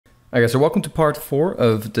Okay, so welcome to part 4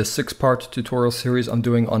 of the 6-part tutorial series I'm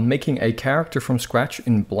doing on making a character from scratch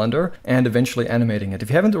in Blender and eventually animating it. If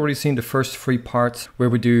you haven't already seen the first 3 parts where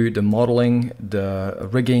we do the modeling, the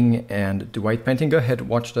rigging, and the weight painting, go ahead and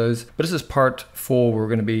watch those. But this is part 4 where we're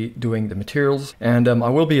going to be doing the materials, and I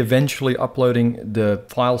will be eventually uploading the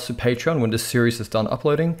files to Patreon when this series is done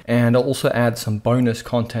uploading, and I'll also add some bonus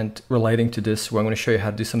content relating to this where I'm going to show you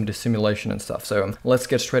how to do some of the simulation and stuff. So let's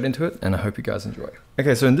get straight into it, and I hope you guys enjoy.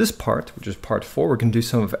 Okay, so in this part, which is part 4, we're going to do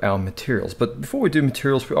some of our materials. But before we do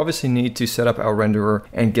materials, we obviously need to set up our renderer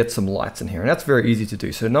and get some lights in here. And that's very easy to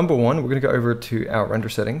do. So number 1, we're going to go over to our render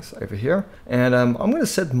settings over here. And I'm going to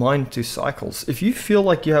set mine to cycles. If you feel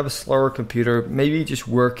like you have a slower computer, maybe just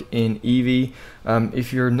work in Eevee.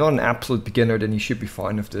 If you're not an absolute beginner, then you should be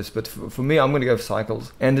fine with this. But for me, I'm going to go with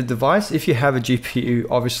cycles. And the device, if you have a GPU,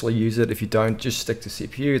 obviously use it. If you don't, just stick to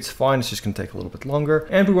CPU. It's fine. It's just going to take a little bit longer.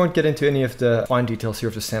 And we won't get into any of the fine details here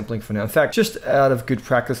of the sampling for now. In fact, just out of good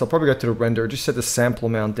practice, I'll probably go to the render, just set the sample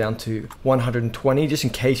amount down to 120, just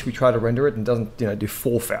in case we try to render it and doesn't, do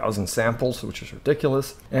 4,000 samples, which is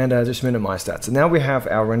ridiculous. And just minimize that. So now we have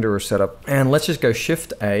our renderer set up, and let's just go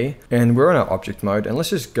Shift A, and we're in our object mode, and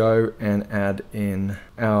let's just go and add in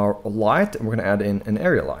our light, and we're going to add in an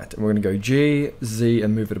area light, and we're going to go G, Z,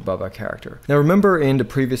 and move it above our character. Now remember, in the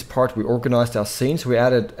previous part we organized our scene, so we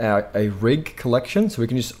added a rig collection, so we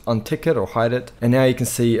can just untick it or hide it, and now you can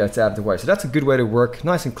see it's out of the way. So that's a good way to work,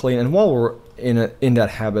 nice and clean. And while we're in that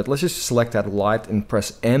habit, let's just select that light and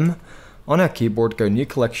press M on our keyboard, go new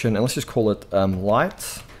collection, and let's just call it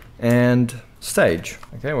lights and stage.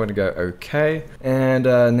 Okay, we're going to go OK, and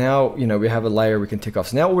now we have a layer we can tick off.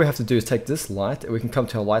 So now all we have to do is take this light, and we can come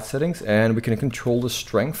to our light settings, and we can control the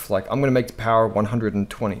strength. Like, I'm going to make the power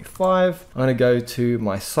 125. I'm going to go to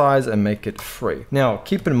my size and make it 3. Now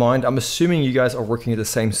keep in mind, I'm assuming you guys are working at the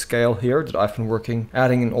same scale here that I've been working,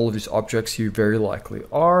 adding in all of these objects. You very likely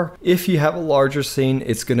are. If you have a larger scene,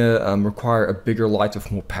 it's going to require a bigger light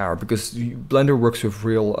with more power, because Blender works with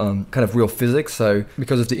real kind of real physics. So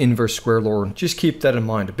because of the inverse square law, just keep that in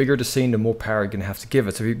mind. The bigger the scene, the more power you're going to have to give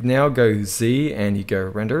it. So if you now go Z and you go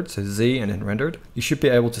rendered, so Z and then rendered, you should be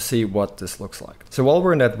able to see what this looks like. So while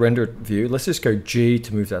we're in that rendered view, let's just go G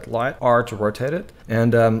to move that light, R to rotate it,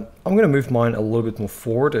 and I'm going to move mine a little bit more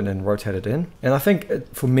forward and then rotate it in. And I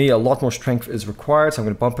think for me, a lot more strength is required, so I'm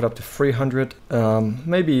going to bump it up to 300,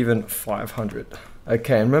 maybe even 500.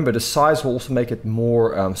 Okay, and remember, the size will also make it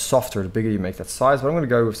more softer the bigger you make that size, but I'm going to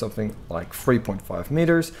go with something like 3.5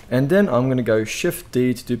 meters, and then I'm going to go Shift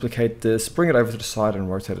D to duplicate this, bring it over to the side and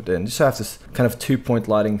rotate it in. Just so I have this kind of 2-point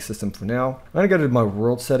lighting system for now. I'm going to go to my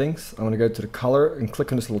world settings, I'm going to go to the color and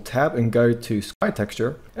click on this little tab and go to sky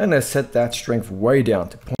texture, and I set that strength way down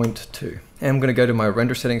to 0.2. And I'm going to go to my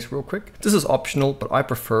render settings real quick. This is optional, but I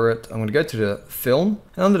prefer it. I'm going to go to the film,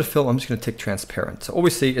 and under the film, I'm just going to tick transparent. So all we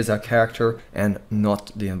see is our character and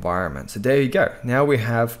not the environment. So there you go. Now we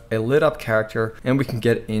have a lit up character, and we can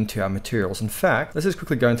get into our materials. In fact, let's just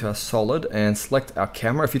quickly go into our solid and select our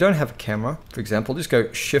camera. If you don't have a camera, for example, just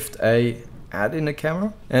go Shift A, add in a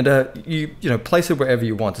camera, and you place it wherever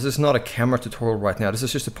you want. This is not a camera tutorial right now. This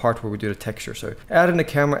is just a part where we do the texture. So add in a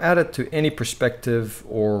camera, add it to any perspective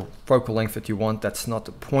or focal length that you want. That's not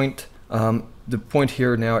the point. The point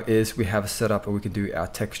here now is we have a setup and we can do our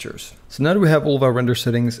textures. So now that we have all of our render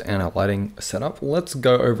settings and our lighting set up, let's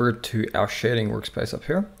go over to our shading workspace up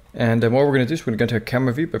here. And what we're going to do is we're going to go to our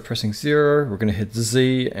camera view by pressing 0. We're going to hit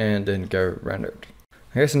Z and then go rendered.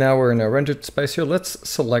 Okay, so now we're in our rendered space here. Let's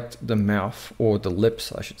select the mouth, or the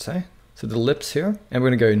lips, I should say. So the lips here, and we're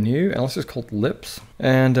going to go new, and let's just call it lips.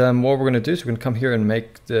 And what we're going to do is we're going to come here and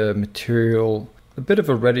make the material a bit of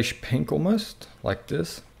a reddish pink almost, like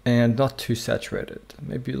this, and not too saturated,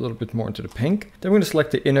 maybe a little bit more into the pink. Then we're going to select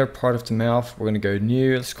the inner part of the mouth. We're going to go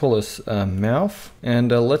new, let's call this mouth,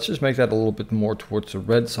 and let's just make that a little bit more towards the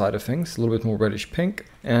red side of things, a little bit more reddish pink,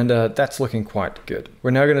 and that's looking quite good. We're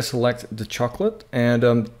now going to select the chocolate,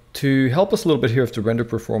 and to help us a little bit here with the render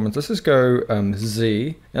performance, let's just go Z,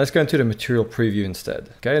 and let's go into the material preview instead.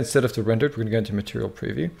 Okay, instead of the rendered, we're going to go into material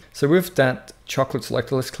preview. So with that chocolate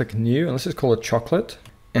selected, let's click new, and let's just call it chocolate.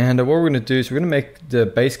 And what we're going to do is we're going to make the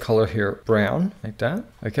base color here brown, like that.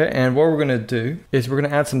 Okay, and what we're going to do is we're going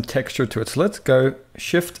to add some texture to it. So let's go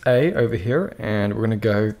Shift A over here, and we're going to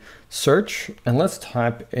go search, and let's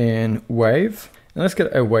type in wave, and let's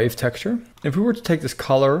get a wave texture. If we were to take this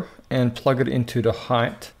color and plug it into the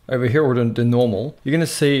height over here, or the normal, you're going to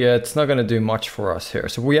see it's not going to do much for us here.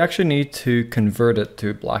 So we actually need to convert it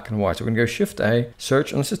to black and white. So we're going to go Shift A,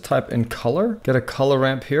 search, and let's just type in color, get a color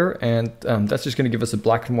ramp here, and that's just going to give us the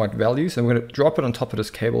black and white values. And we're going to drop it on top of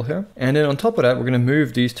this cable here. And then on top of that, we're going to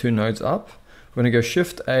move these two nodes up. We're going to go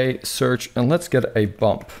Shift A, search, and let's get a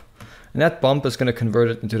bump. And that bump is going to convert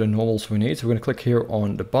it into the normals we need. So we're going to click here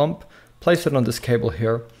on the bump, place it on this cable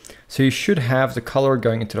here. So you should have the color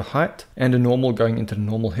going into the height and the normal going into the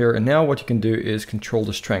normal here. And now what you can do is control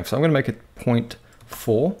the strength. So I'm going to make it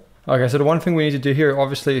 0.4. Okay, so the one thing we need to do here,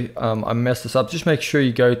 obviously I messed this up. Just make sure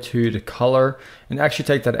you go to the color and actually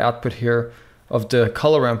take that output here of the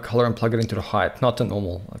color ramp color and plug it into the height, not the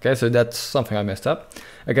normal. Okay, so that's something I messed up.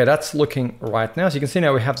 Okay, that's looking right now. So you can see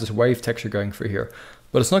now we have this wave texture going through here,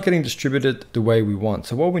 but it's not getting distributed the way we want.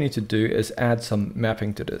 So what we need to do is add some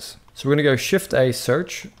mapping to this. So we're gonna go Shift A,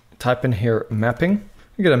 search, type in here mapping.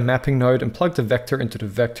 We get a mapping node and plug the vector into the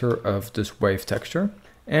vector of this wave texture.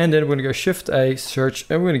 And then we're gonna go Shift A, search,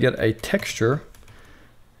 and we're gonna get a texture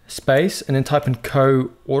space and then type in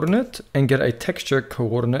coordinate and get a texture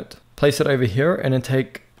coordinate. Place it over here and then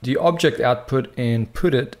take the object output and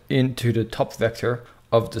put it into the top vector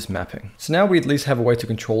of this mapping. So now we at least have a way to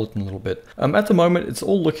control it in a little bit. At the moment, it's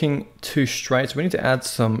all looking too straight, so we need to add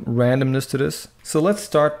some randomness to this. So let's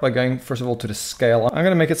start by going, first of all, to the scale. I'm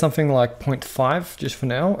gonna make it something like 0.5 just for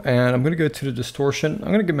now, and I'm gonna go to the distortion.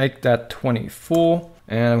 I'm gonna make that 24.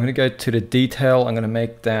 And I'm going to go to the detail. I'm going to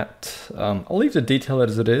make that, I'll leave the detail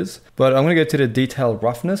as it is, but I'm going to go to the detail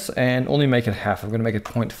roughness and only make it half. I'm going to make it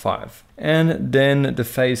 0.5. And then the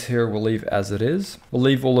phase here we'll leave as it is. We'll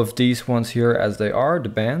leave all of these ones here as they are, the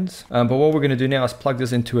bands. But what we're going to do now is plug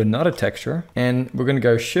this into another texture. And we're going to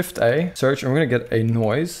go Shift A, search, and we're going to get a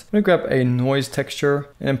noise. I'm going to grab a noise texture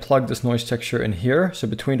and then plug this noise texture in here. So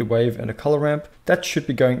between the wave and the color ramp, that should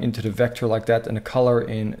be going into the vector like that and the color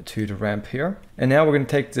into the ramp here. And now we're going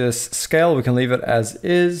to take this scale, we can leave it as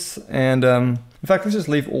is. And in fact, let's just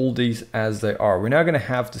leave all these as they are. We're now going to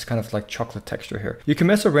have this kind of like chocolate texture here. You can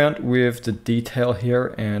mess around with the detail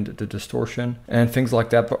here and the distortion and things like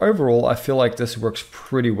that. But overall, I feel like this works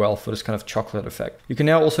pretty well for this kind of chocolate effect. You can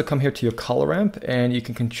now also come here to your color ramp and you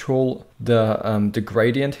can control the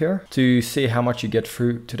gradient here to see how much you get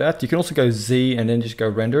through to that. You can also go Z and then just go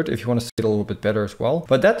rendered if you want to see it a little bit better as well.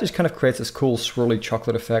 But that just kind of creates this cool swirly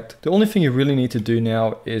chocolate effect. The only thing you really need to do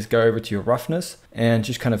now is go over to your roughness and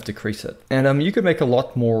just kind of decrease it. And you could make a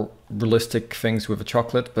lot more realistic things with a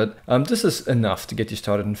chocolate, but this is enough to get you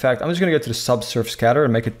started. In fact, I'm just gonna go to the subsurface scatter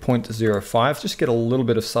and make it 0.05, just get a little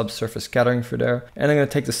bit of subsurface scattering through there. And I'm gonna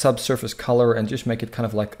take the subsurface color and just make it kind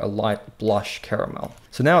of like a light blush caramel.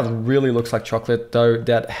 So now it really looks like chocolate, though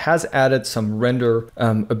that has added some render,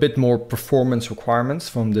 a bit more performance requirements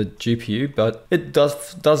from the GPU, but it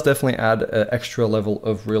does definitely add an extra level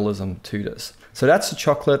of realism to this. So that's the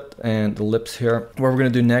chocolate and the lips here. What we're gonna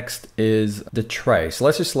do next is the tray. So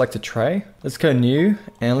let's just select the tray. Let's go new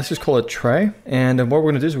and let's just call it tray. And then what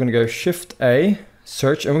we're gonna do is we're gonna go Shift A,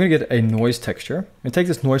 search, and we're gonna get a noise texture. I'm gonna take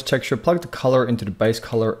this noise texture, plug the color into the base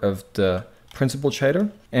color of the principled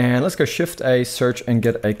shader. And let's go Shift A, search, and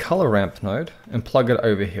get a color ramp node and plug it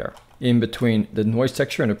over here in between the noise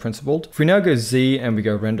texture and the principled. If we now go Z and we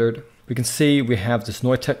go rendered, we can see we have this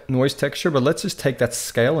noise texture, but let's just take that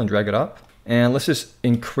scale and drag it up. And let's just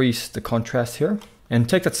increase the contrast here and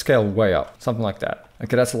take that scale way up, something like that.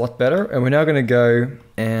 Okay, that's a lot better. And we're now gonna go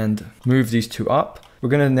and move these two up. We're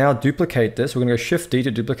gonna now duplicate this. We're gonna go Shift D to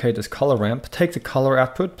duplicate this color ramp, take the color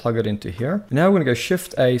output, plug it into here. And now we're gonna go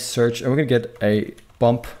Shift A, search, and we're gonna get a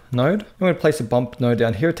bump node. I'm going to place a bump node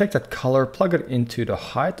down here, take that color, plug it into the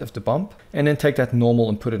height of the bump, and then take that normal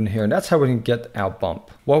and put it in here. And that's how we can get our bump.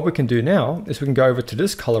 What we can do now is we can go over to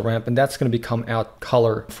this color ramp, and that's going to become our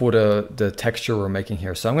color for the texture we're making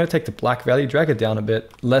here. So I'm going to take the black value, drag it down a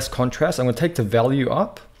bit, less contrast. I'm going to take the value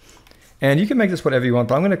up. And you can make this whatever you want,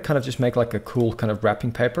 but I'm gonna kind of just make like a cool kind of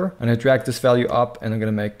wrapping paper. I'm gonna drag this value up and I'm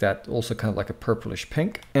gonna make that also kind of like a purplish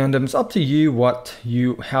pink. And it's up to you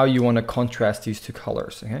how you wanna contrast these two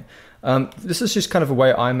colors, okay? This is just kind of a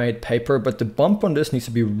way I made paper, but the bump on this needs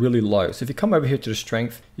to be really low. So if you come over here to the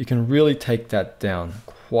strength, you can really take that down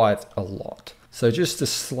quite a lot. So just a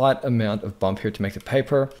slight amount of bump here to make the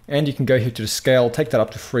paper. And you can go here to the scale, take that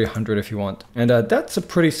up to 300 if you want. And that's a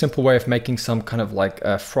pretty simple way of making some kind of like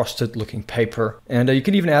frosted looking paper. And you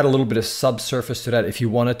can even add a little bit of subsurface to that if you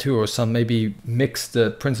wanted to, or some maybe mix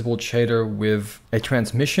the principled shader with a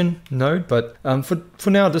transmission node. But for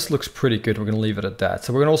now, this looks pretty good. We're gonna leave it at that.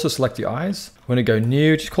 So we're gonna also select the eyes. We're gonna go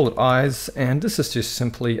new, just call it eyes. And this is just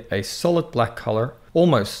simply a solid black color.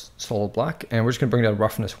 Almost solid black, and we're just gonna bring that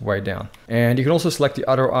roughness way down. And you can also select the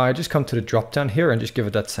other eye, just come to the drop down here and just give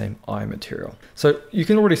it that same eye material. So you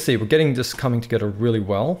can already see we're getting this coming together really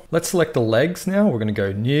well. Let's select the legs now. We're gonna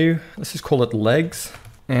go new, let's just call it legs.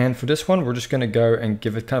 And for this one, we're just gonna go and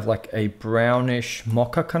give it kind of like a brownish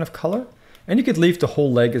mocha kind of color. And you could leave the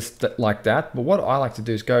whole leg as like that, but what I like to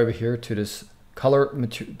do is go over here to this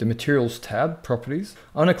the materials tab, properties.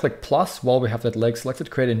 I'm going to click plus while we have that leg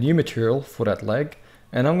selected, create a new material for that leg.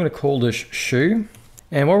 And I'm going to call this shoe.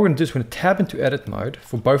 And what we're going to do is we're going to tab into edit mode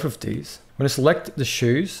for both of these. I'm going to select the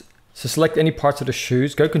shoes. So select any parts of the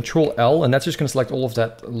shoes, go Control L, and that's just going to select all of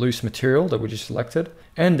that loose material that we just selected.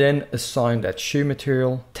 And then assign that shoe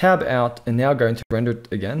material, tab out, and now go into render it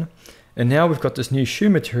again. And now we've got this new shoe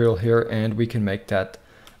material here, and we can make that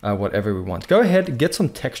whatever we want. Go ahead, get some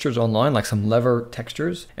textures online, like some lever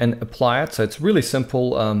textures, and apply it. So it's really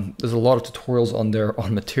simple. There's a lot of tutorials on there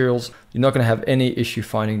on materials. You're not going to have any issue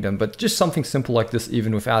finding them, but just something simple like this,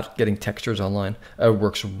 even without getting textures online,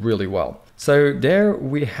 works really well. So there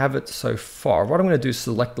we have it so far. What I'm going to do is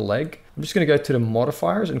select the leg. I'm just going to go to the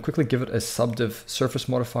modifiers and quickly give it a subdiv surface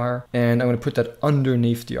modifier. And I'm going to put that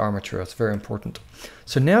underneath the armature. That's very important.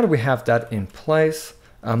 So now that we have that in place,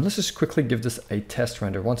 let's just quickly give this a test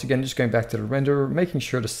render. Once again, just going back to the renderer, making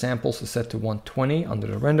sure the samples are set to 120 under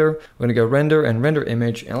the render. We're going to go render and render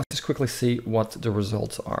image, and let's just quickly see what the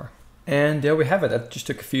results are. And there we have it. That just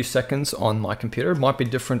took a few seconds on my computer. It might be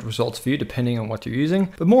different results for you depending on what you're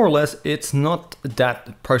using, but more or less it's not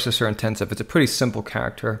that processor intensive. It's a pretty simple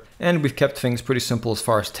character, and we've kept things pretty simple as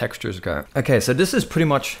far as textures go. Okay, so this is pretty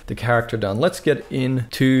much the character done. Let's get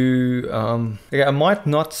into, okay, I might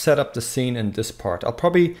not set up the scene in this part. I'll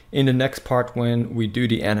probably, in the next part when we do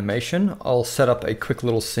the animation, I'll set up a quick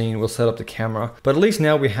little scene. We'll set up the camera, but at least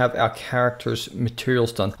now we have our character's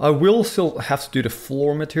materials done. I will still have to do the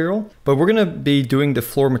floor material, but we're going to be doing the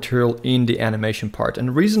floor material in the animation part. And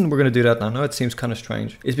the reason we're going to do that, and I know it seems kind of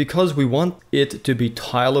strange, is because we want it to be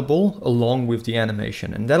tileable along with the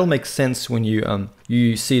animation. And that'll make sense when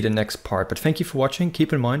you see the next part. But thank you for watching.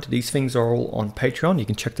 Keep in mind, these things are all on Patreon. You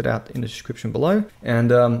can check that out in the description below.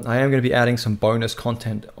 And I am going to be adding some bonus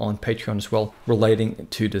content on Patreon as well relating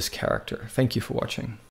to this character. Thank you for watching.